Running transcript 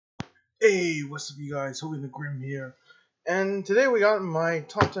Hey, what's up, you guys? Hoping the Grim here, and today we got my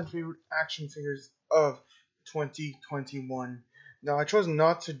top 10 favorite action figures of 2021. Now, I chose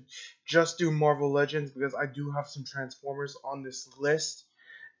not to just do Marvel Legends because I do have some Transformers on this list,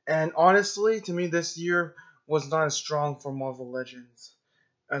 and honestly, to me, this year was not as strong for Marvel Legends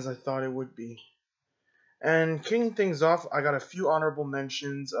as I thought it would be. And kicking things off, I got a few honorable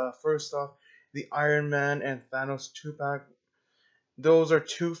mentions. First off, the Iron Man and Thanos 2-pack. Those are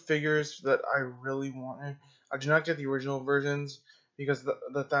two figures that I really wanted. I did not get the original versions because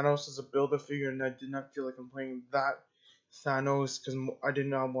the Thanos is a Build-A-Figure, and I did not feel like I'm playing that Thanos because I did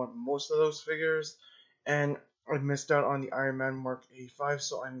not want most of those figures, and I missed out on the Iron Man Mark A5,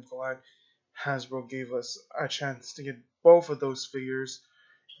 so I'm glad Hasbro gave us a chance to get both of those figures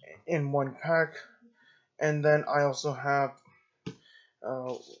in one pack. And then I also have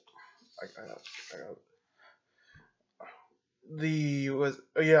I got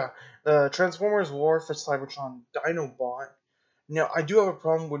the Transformers War for Cybertron Dinobot. Now I do have a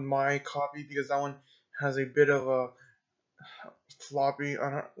problem with my copy because that one has a bit of a floppy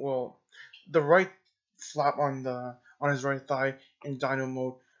on it. Well, the right flap on his right thigh in Dino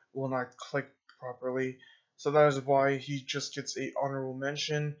mode will not click properly, so that is why he just gets a honorable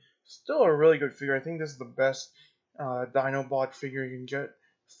mention. Still a really good figure. I think this is the best Dinobot figure you can get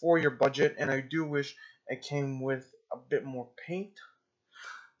for your budget, and I do wish it came with a bit more paint.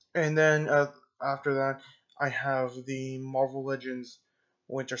 And then after that, I have the Marvel Legends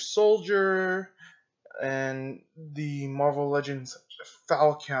Winter Soldier and the Marvel Legends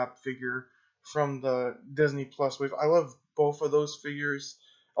Falcap figure from the Disney Plus wave. I love both of those figures.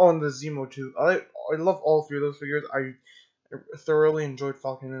 Oh, and the Zemo too. I love all three of those figures. I thoroughly enjoyed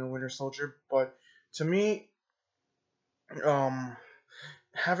Falcon and the Winter Soldier, but to me, um,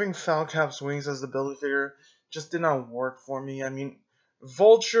 having Falcap's wings as the build figure just did not work for me. I mean,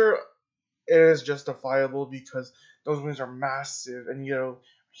 Vulture is justifiable because those wings are massive and you know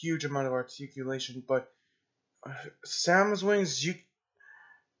huge amount of articulation, but Sam's wings,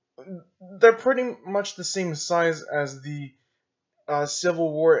 they're pretty much the same size as the Civil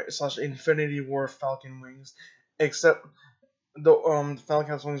War / Infinity War Falcon wings, except the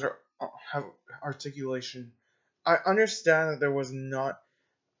Falcon's wings have articulation. I understand that there was not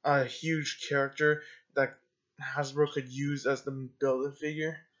a huge character that Hasbro could use as the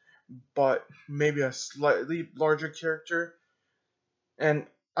Build-A-Figure, but maybe a slightly larger character. And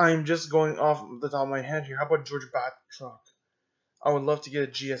I'm just going off the top of my head here. How about George Batroc? I would love to get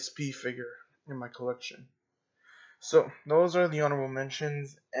a GSP figure in my collection. So those are the honorable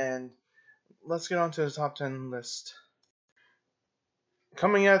mentions, and let's get on to the top 10 list.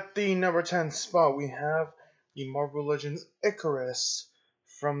 Coming at the number 10 spot, we have the Marvel Legends Icarus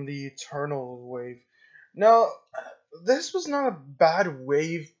from the Eternal wave. Now, this was not a bad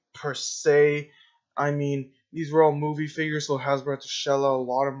wave per se. I mean, these were all movie figures, so Hasbro had to shell out a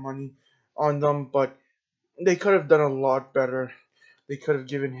lot of money on them, but they could have done a lot better. They could have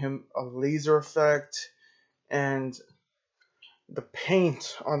given him a laser effect, and the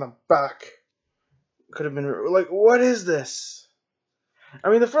paint on the back could have been like, what is this? I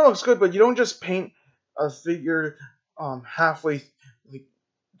mean, the front looks good, but you don't just paint a figure halfway, like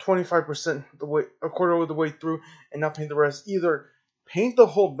 25% the way, a quarter of the way through, and not paint the rest. Either paint the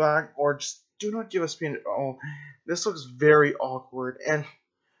whole back or just do not give us paint at all. This looks very awkward, and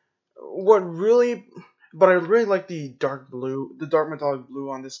but I really like the dark blue, the dark metallic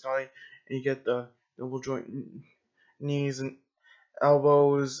blue on this guy, and you get the double joint knees and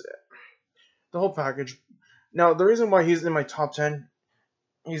elbows, the whole package. Now, the reason why he's in my top 10,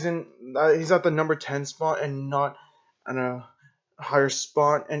 he's at the number 10 spot and not on a higher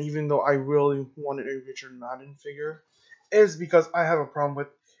spot, and even though I really wanted a Richard Madden figure, is because I have a problem with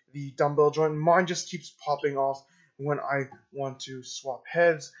the dumbbell joint. Mine just keeps popping off when I want to swap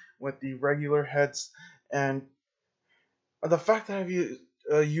heads with the regular heads, and the fact that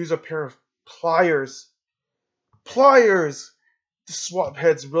I use a pair of pliers to swap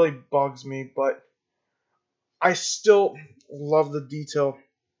heads really bugs me, but I still love the detail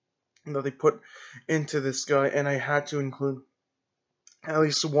that they put into this guy, and I had to include at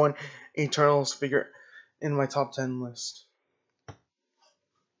least one Eternals figure in my top 10 list.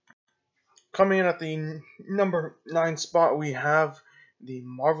 Coming in at the number 9 spot, we have the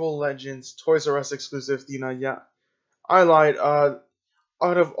Marvel Legends Toys R Us exclusive Dina. Yeah, I lied. Out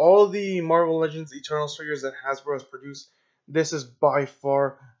of all the Marvel Legends Eternals figures that Hasbro has produced, this is by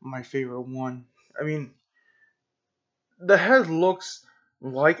far my favorite one. I mean, the head looks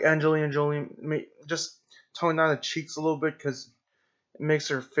like Angelina Jolie, just tone down the cheeks a little bit because it makes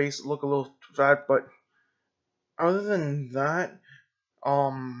her face look a little fat. But other than that,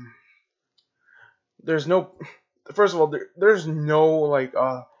 There's no, first of all, there's no like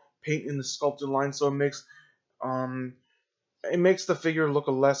paint in the sculpted line, so um it makes the figure look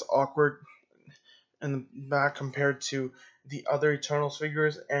a less awkward in the back compared to the other Eternals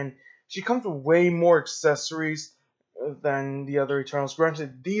figures, and she comes with way more accessories than the other Eternals.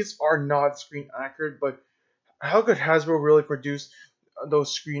 Granted, these are not screen accurate, but how could Hasbro really produce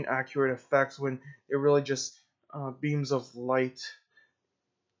those screen accurate effects when it really just beams of light?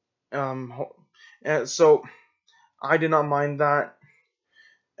 And so I did not mind that,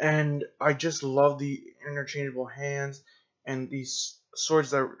 and I just love the interchangeable hands and these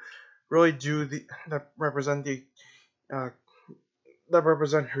swords that really do the uh, that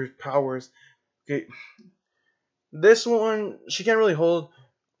represent her powers. Okay, this one she can't really hold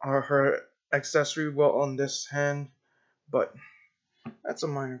her accessory well on this hand, but that's a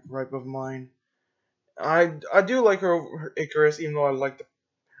minor gripe of mine. I do like her Icarus, even though I like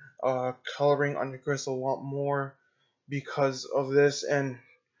the coloring on Icarus a lot more because of this, and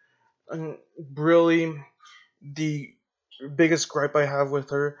really the biggest gripe I have with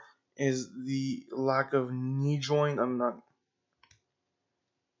her is the lack of knee joint. I'm not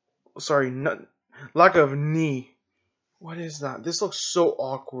sorry, not lack of knee. What is that? This looks so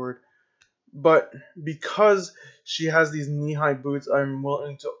awkward. But because she has these knee-high boots, I'm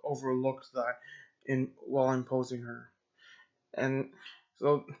willing to overlook that in while I'm posing her. And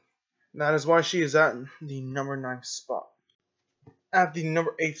so that is why she is at the number 9 spot. At the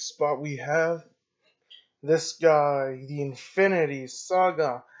number 8 spot, we have this guy, the Infinity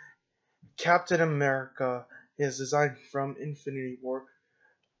Saga, Captain America. His design from Infinity War.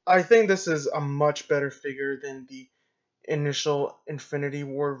 I think this is a much better figure than the initial Infinity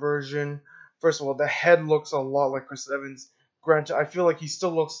War version. First of all, the head looks a lot like Chris Evans. Granted, I feel like he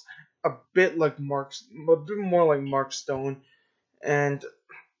still looks a bit like a bit more like Mark Stone. And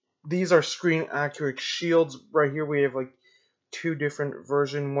these are screen accurate shields. Right here, we have like two different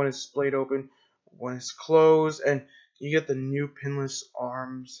versions. One is splayed open, one is closed, and you get the new pinless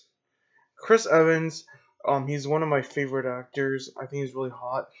arms. Chris Evans, he's one of my favorite actors. I think he's really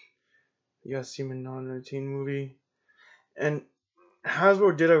hot. You guys see him in 19 movie, and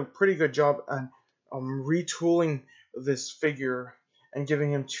Hasbro did a pretty good job at retooling this figure and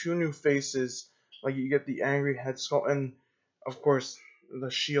giving him two new faces. Like you get the angry head sculpt and, of course, the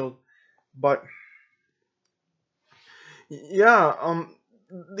shield. But yeah,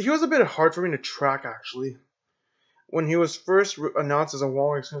 he was a bit hard for me to track actually. When he was first announced as a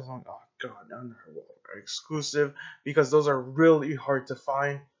Walmart exclusive, I'm like, oh god, another Walmart exclusive, because those are really hard to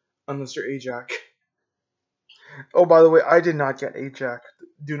find unless you're Ajax. Oh, by the way, I did not get Ajax.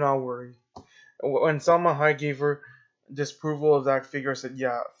 Do not worry. When Salma Hayek gave her disapproval of that figure, I said,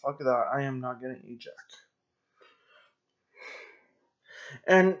 yeah, fuck that. I am not getting Ajax.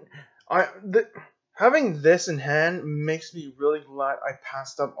 And having this in hand makes me really glad I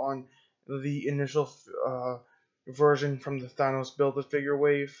passed up on the initial version from the Thanos Build-A-Figure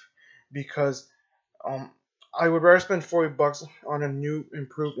wave, because um, I would rather spend $40 on a new,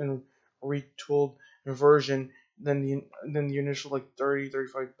 improved, and retooled version than the initial like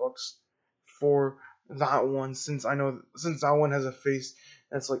 35 bucks for that one, since that one has a face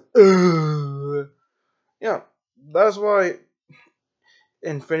that's like ugh. Yeah, that's why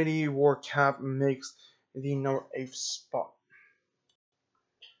Infinity War Cap makes the number 8 spot.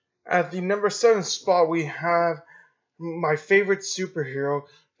 At the number 7 spot, we have my favorite superhero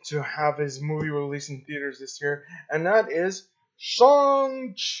to have his movie released in theaters this year, and that is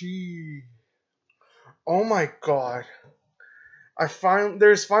Shang-Chi. Oh my god.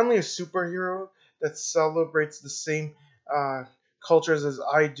 There's finally a superhero that celebrates the same cultures as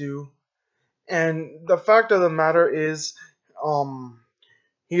I do. And the fact of the matter is, um,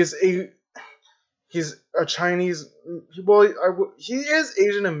 he is a he's a Chinese. Well, he is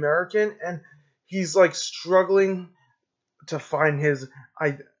Asian American, and he's like struggling to find his.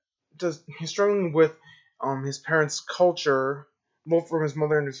 He's struggling with his parents' culture, both from his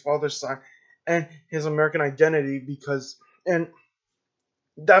mother and his father's side, and his American identity, because and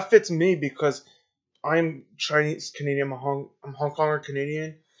that fits me because I'm Chinese Canadian. I'm Hong Konger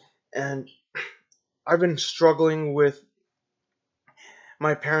Canadian, and I've been struggling with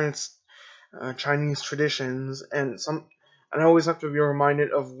my parents' Chinese traditions, and I always have to be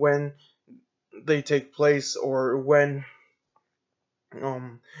reminded of when they take place, or when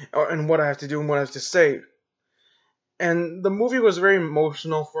and what I have to do and what I have to say. And the movie was very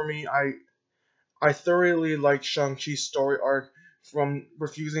emotional for me. I thoroughly liked Shang-Chi's story arc, from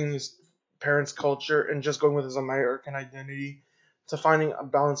refusing his parents' culture and just going with his American identity, to finding a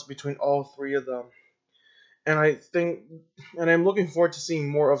balance between all three of them. And I'm looking forward to seeing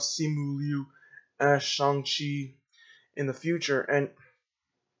more of Simu Liu as Shang-Chi in the future. And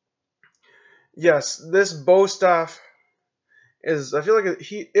yes, this bow staff is, I feel like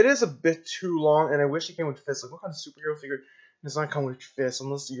it is a bit too long, and I wish it came with fists. Like, what kind of superhero figure does not come with fists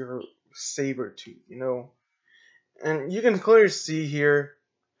unless you're Sabretooth, you know? And you can clearly see here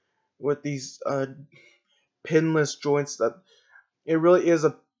with these pinless joints that it really is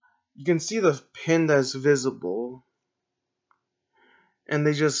a, you can see the pin that's visible, and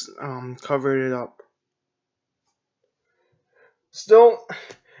they just covered it up. Still,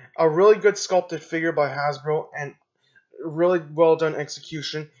 a really good sculpted figure by Hasbro, and really well done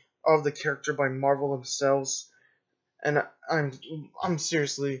execution of the character by Marvel themselves. And I'm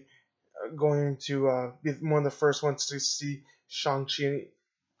seriously going to be one of the first ones to see Shang-Chi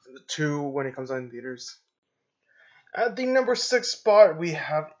 2 when it comes out in theaters. At the number 6 spot, we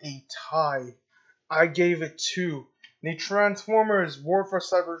have a tie. I gave it to the Transformers War for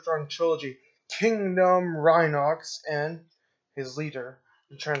Cybertron trilogy, Kingdom Rhinox, and his leader,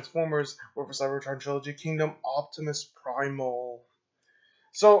 the Transformers War for Cybertron trilogy, Kingdom Optimus Primal.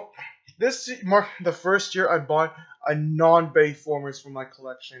 So, this marked the first year I bought a non-Bayformers from my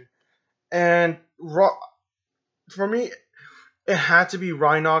collection. And for me, it had to be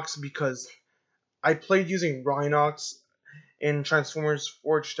Rhinox because I played using Rhinox in Transformers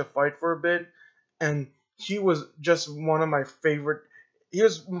Forged to Fight for a bit, and he was just one of my favorite. He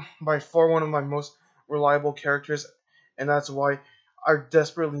was by far one of my most reliable characters, and that's why I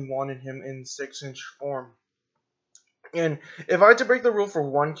desperately wanted him in 6-inch form. And if I had to break the rule for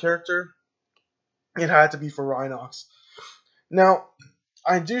one character, it had to be for Rhinox. Now,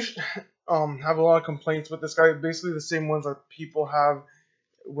 I do have a lot of complaints with this guy, basically the same ones that people have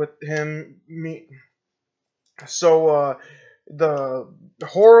with him. So, the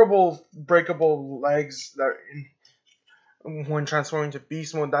horrible breakable legs that when transforming to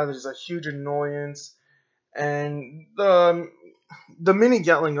beast mode, that is a huge annoyance. And the mini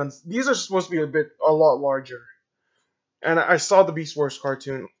Gatling guns, these are supposed to be a lot larger. And I saw the Beast Wars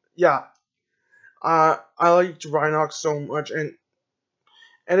cartoon. Yeah, I liked Rhinox so much, and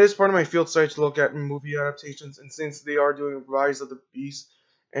it is part of my field study to look at movie adaptations. And since they are doing Rise of the Beast,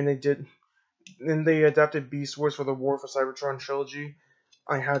 and they adapted Beast Wars for the War for Cybertron trilogy,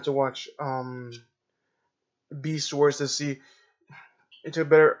 I had to watch Beast Wars to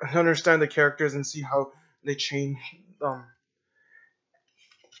better understand the characters and see how they change them.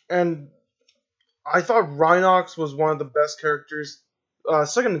 And I thought Rhinox was one of the best characters,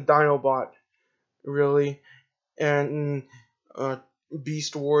 second to Dinobot, really, and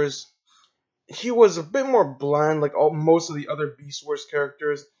Beast Wars. He was a bit more bland, like most of the other Beast Wars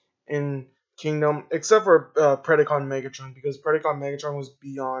characters in Kingdom, except for Predacon Megatron, because Predacon Megatron was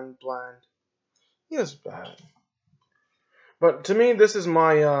beyond bland. He was bad. But to me, this is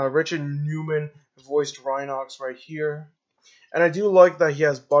my Richard Newman voiced Rhinox right here. And I do like that he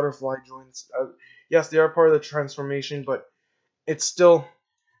has butterfly joints. Yes, they are part of the transformation, but it still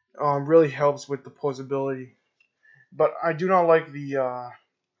really helps with the posability. But I do not like the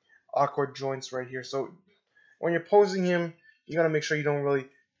awkward joints right here. So when you're posing him, you gotta make sure you don't really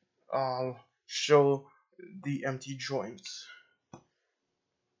show the empty joints.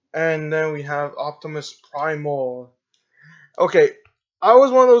 And then we have Optimus Primal. Okay, I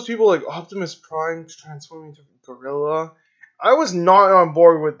was one of those people like Optimus Prime transforming into Gorilla. I was not on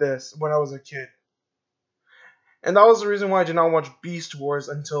board with this when I was a kid. And that was the reason why I did not watch Beast Wars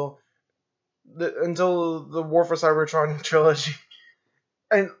until the War for Cybertron trilogy.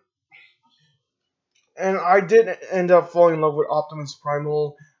 And I did end up falling in love with Optimus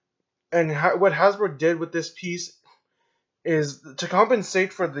Primal. And what Hasbro did with this piece is to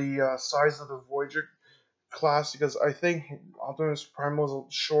compensate for the size of the Voyager class, because I think Optimus Primal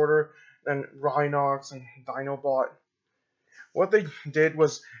is shorter than Rhinox and Dinobot. What they did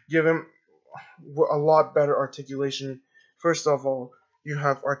was give him a lot better articulation. First of all, you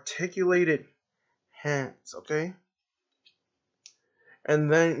have articulated hands, okay? And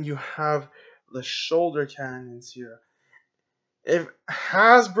then you have the shoulder cannons here. If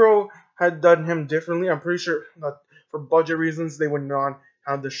Hasbro had done him differently, I'm pretty sure that for budget reasons they would not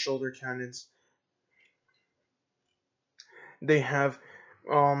have the shoulder cannons. They have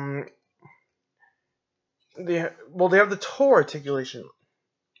they have the toe articulation.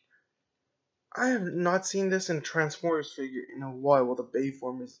 I have not seen this in a Transformers figure in a while. Well, the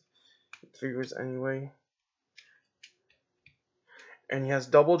Bayformers figures anyway. And he has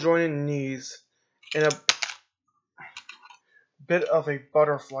double jointed knees and a bit of a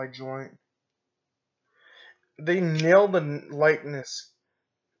butterfly joint. They nailed the lightness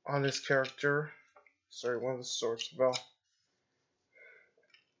on this character. Sorry, one of the swords fell.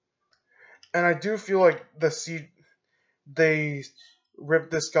 And I do feel like they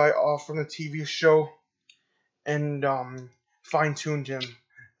ripped this guy off from the TV show and fine tuned him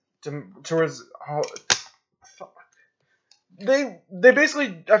towards how they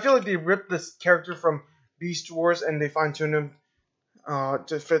basically, I feel like they ripped this character from Beast Wars and they fine tuned him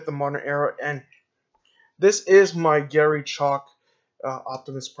to fit the modern era. And this is my Gary Chalk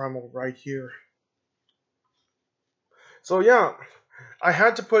Optimus Primal right here. So yeah, I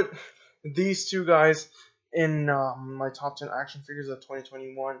had to put these two guys in my top 10 action figures of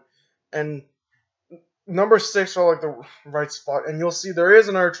 2021, and number 6 are like the right spot. And you'll see there is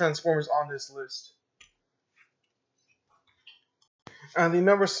another Transformers on this list. And the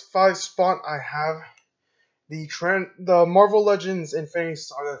number 5 spot, I have the Marvel Legends Infinity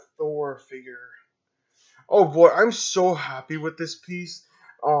Saga Thor figure. Oh boy, I'm so happy with this piece.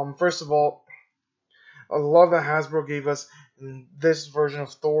 First of all, I love that Hasbro gave us this version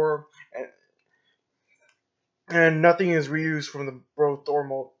of Thor, and nothing is reused from the Bro Thor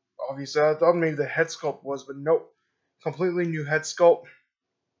mold. Obviously, I thought maybe the head sculpt was, but nope, completely new head sculpt.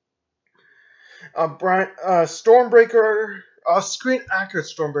 Stormbreaker, screen accurate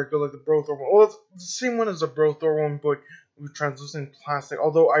Stormbreaker like the Bro Thor one. Well, it's the same one as the Bro Thor one, but with translucent plastic.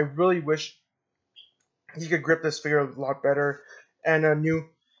 Although I really wish he could grip this figure a lot better. And a new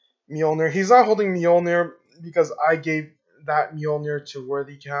Mjolnir. He's not holding Mjolnir because I gave that Mjolnir to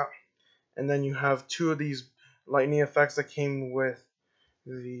Worthy Cat. And then you have two of these lightning effects that came with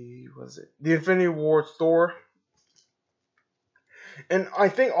the Infinity War Thor. And I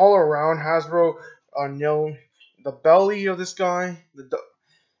think all around Hasbro nailed the belly of this guy,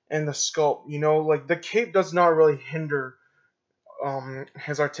 and the sculpt. You know, like the cape does not really hinder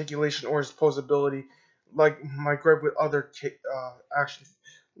his articulation or his posability, like my gripe with other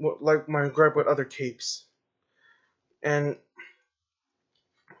capes. And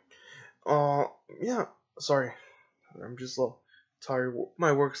yeah, sorry, I'm just a little tired.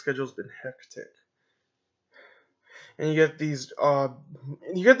 My work schedule's been hectic. And you get these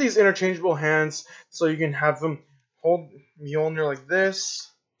interchangeable hands, so you can have them hold Mjolnir like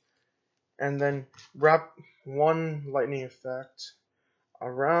this, and then wrap one lightning effect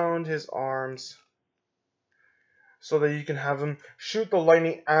around his arms, so that you can have him shoot the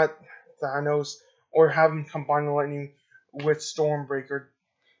lightning at Thanos, or have him combine the lightning with Stormbreaker.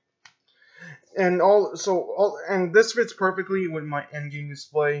 And this fits perfectly with my endgame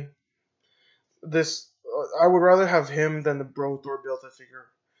display. I would rather have him than the Bro Thor Build-A-Figure,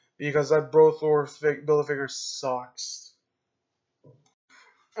 because that Bro Thor Build-A-Figure sucks.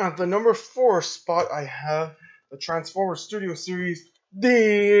 At the number 4 spot, I have the Transformers Studio Series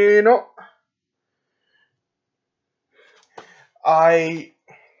Dino. I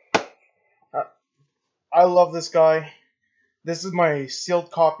love this guy. This is my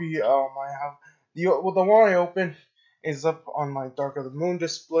sealed copy. I have the one I opened is up on my Dark of the Moon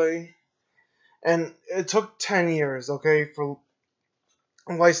display. And it took 10 years, okay, for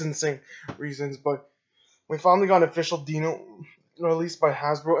licensing reasons, but we finally got an official Dino released by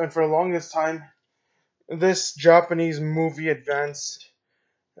Hasbro, and for the longest time, this Japanese movie advanced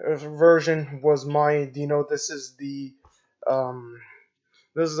version was my Dino. This is a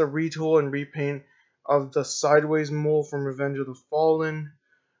retool and repaint of the Sideways mold from Revenge of the Fallen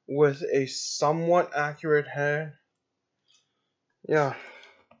with a somewhat accurate head. Yeah.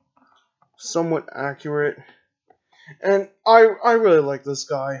 Somewhat accurate, and I really like this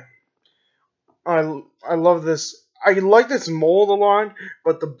guy. I love this. I like this mold a lot,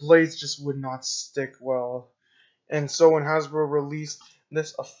 but the blades just would not stick well. And so when Hasbro released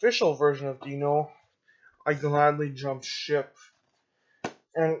this official version of Dino, I gladly jumped ship.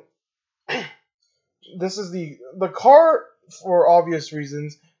 And this is the car, for obvious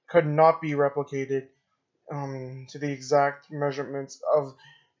reasons, could not be replicated to the exact measurements of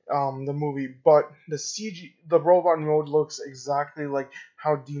the movie, but the robot mode looks exactly like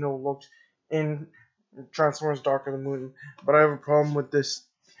how Dino looked in Transformers Dark of the Moon. But I have a problem with this,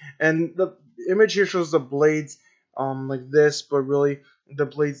 and the image here shows the blades like this, but really the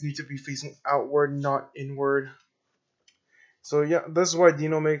blades need to be facing outward, not inward. So yeah, this is why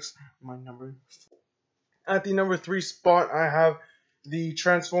Dino makes my number 4. At the number 3 spot, I have the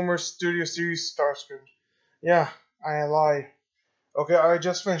Transformers Studio Series Starscream. Yeah, I lie. Okay, I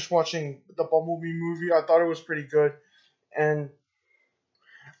just finished watching the Bumblebee movie. I thought it was pretty good. And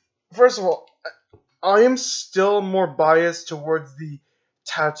first of all, I am still more biased towards the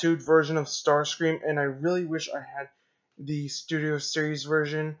tattooed version of Starscream, and I really wish I had the Studio Series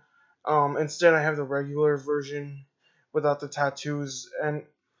version. Instead, I have the regular version without the tattoos, and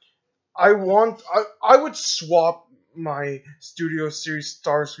I would swap my Studio Series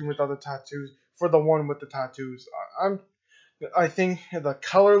Starscream without the tattoos for the one with the tattoos. I think the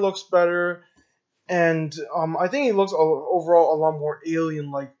color looks better, and I think he looks overall a lot more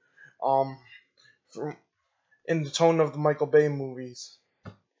alien-like, um, from, in the tone of the Michael Bay movies.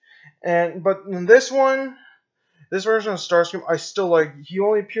 But in this version of Starscream, I still like. He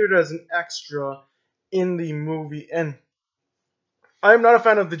only appeared as an extra in the movie, and I'm not a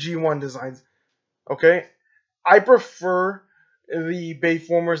fan of the G1 designs. Okay, I prefer the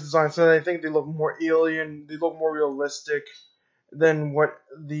Bayformers designs, so I think they look more alien. They look more realistic than what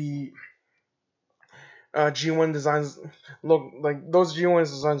the G1 designs look like. Those G1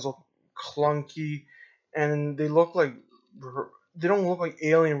 designs look clunky, and they don't look like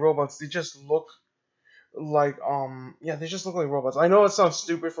alien robots. They just look like yeah, they just look like robots. I know it sounds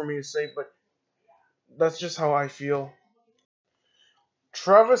stupid for me to say, but that's just how I feel.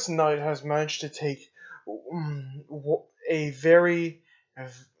 Travis Knight has managed to take a very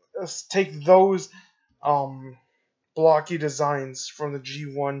take those um blocky designs from the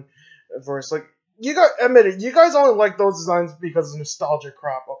G1 verse. Like, you got admit it, you guys only like those designs because of nostalgia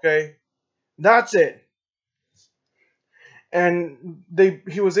crap, okay? That's it. And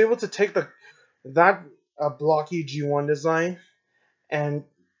he was able to take that blocky G1 design and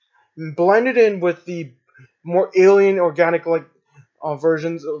blend it in with the more alien organic like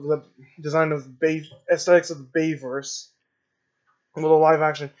versions of the design of Bay aesthetics of the Bayverse. Well, the live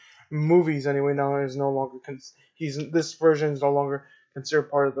action movies anyway now is no longer this version is no longer considered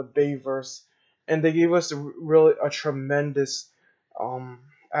part of the Bayverse, and they gave us really a tremendous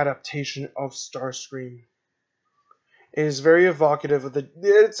adaptation of Starscream. It is very evocative of the.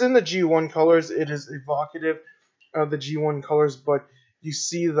 It's in the G1 colors. It is evocative of the G1 colors, but you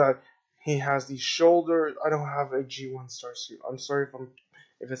see that he has these shoulders. I don't have a G1 Starscream. I'm sorry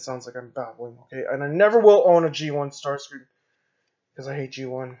if it sounds like I'm babbling. Okay, and I never will own a G1 Starscream because I hate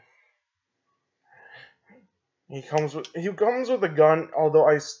G1. He comes with a gun. Although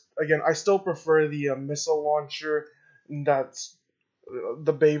I still prefer the missile launcher that's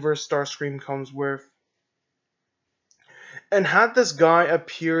the Bayverse Starscream comes with. And had this guy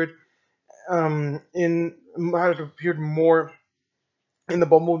appeared had appeared more in the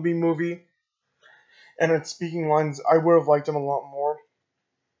Bumblebee movie and its speaking lines, I would have liked him a lot more.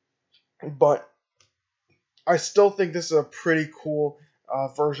 But I still think this is a pretty cool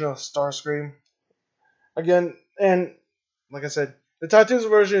version of Starscream. Again, and like I said, the tattoos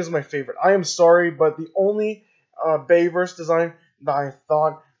version is my favorite. I am sorry, but the only Bayverse design that I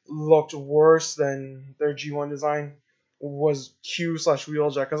thought looked worse than their G1 design was Q slash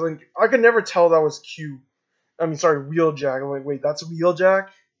Wheeljack. Cause like, I could never tell that was Q. I mean, sorry, Wheeljack. I'm like, wait, that's Wheeljack?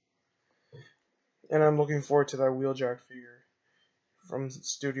 And I'm looking forward to that Wheeljack figure from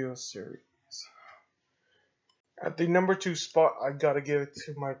Studio Series. At the number 2 spot, I gotta give it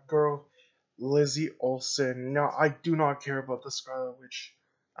to my girl, Lizzie Olsen. Now, I do not care about the Scarlet Witch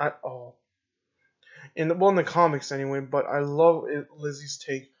at all. In the comics anyway, but I love Lizzie's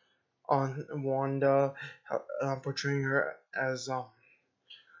take on Wanda, portraying her as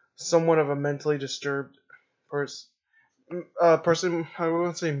somewhat of a mentally disturbed person. I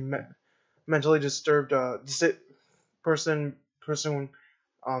wouldn't say mentally disturbed. Person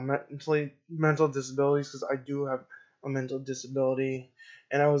mental disabilities, because I do have a mental disability,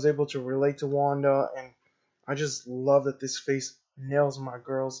 and I was able to relate to Wanda, and I just love that this face nails my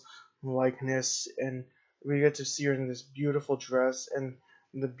girl's likeness, and we get to see her in this beautiful dress and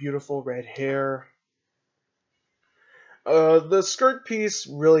the beautiful red hair. The skirt piece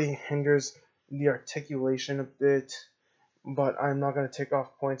really hinders the articulation a bit, but I'm not going to take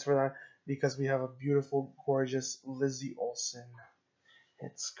off points for that because we have a beautiful, gorgeous Lizzie Olsen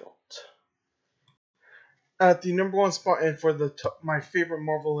head sculpt. At the number 1 spot, and for my favorite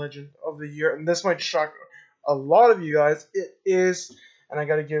Marvel Legend of the year, and this might shock a lot of you guys, it is, and I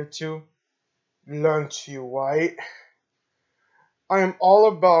gotta give it to Lunty White. I am all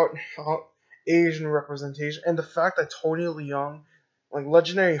about Asian representation, and the fact that Tony Leung, like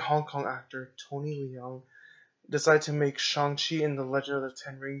legendary Hong Kong actor Tony Leung, decided to make Shang-Chi in the Legend of the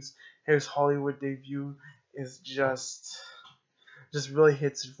Ten Rings his Hollywood debut is just really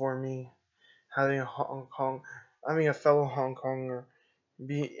hits it for me. Having a fellow Hong Konger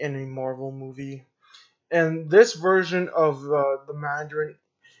be in a Marvel movie, and this version of the Mandarin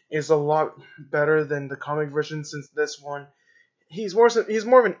is a lot better than the comic version, since this one he's more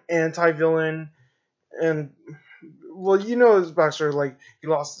of an anti-villain, and well, you know his backstory. Like, he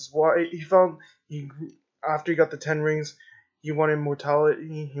lost his wife. After he got the Ten Rings, he wanted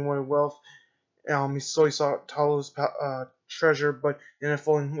immortality. He wanted wealth. He saw Talos treasure, but ended up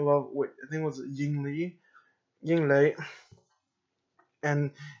falling in love with, I think it was Ying Li. Yinglei,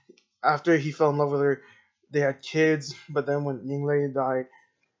 and after he fell in love with her, they had kids. But then when Yinglei died,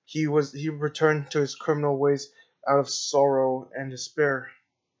 he returned to his criminal ways out of sorrow and despair.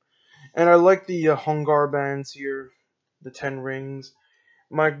 And I like the Hungar bands here, the Ten Rings.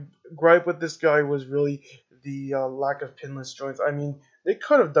 My gripe with this guy was really the lack of pinless joints. I mean, they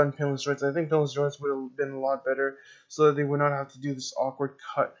could have done pinless joints. I think pinless joints would have been a lot better, so that they would not have to do this awkward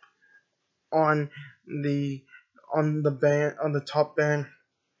cut on the on the top band.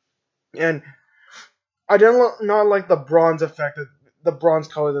 And I did not like the bronze effect, the bronze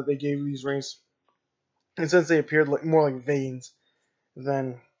color that they gave these rings, and since they appeared like more like veins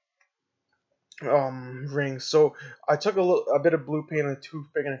than rings. So I took a bit of blue paint and a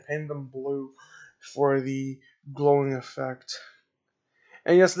toothpick and I painted them blue for the glowing effect.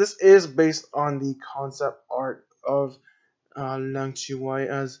 And yes, this is based on the concept art of Lang Chi-wai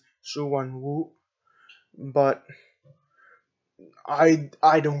as Shu Wan Wu, but I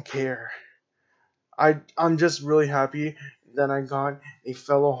don't care. I'm just really happy that I got a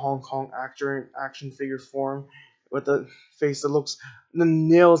fellow Hong Kong actor in action figure form with a face that looks that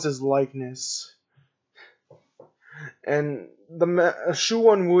nails his likeness. And Shu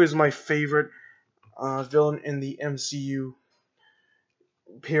Wan Wu is my favorite villain in the MCU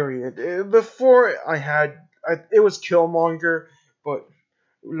period. Before it was Killmonger, but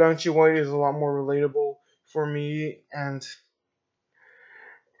Lang Chi-wai is a lot more relatable for me, and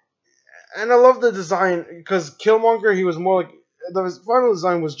I love the design because Killmonger he was more like the final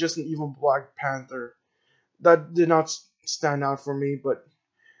design was just an evil Black Panther that did not stand out for me, but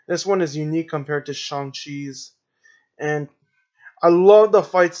this one is unique compared to Shang-Chi's, and I love the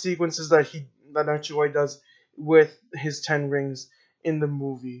fight sequences that Lang does with his 10 rings in the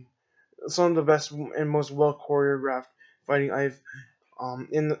movie. Some of the best and most well choreographed fighting I've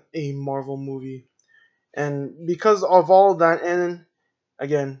in a Marvel movie. And because of all that, and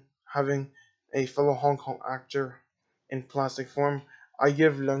again having a fellow Hong Kong actor in plastic form, I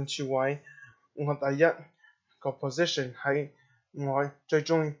give Leung Chi Wai 我第一個 position 喺我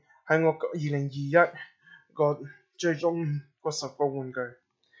2021個最終個10個玩具。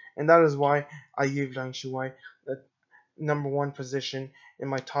And that is why I give Leung Chi Wai the number 1 position in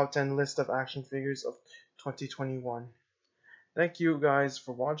my top 10 list of action figures of 2021. Thank you guys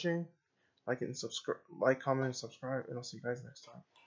for watching. Like, comment, and subscribe, and I'll see you guys next time.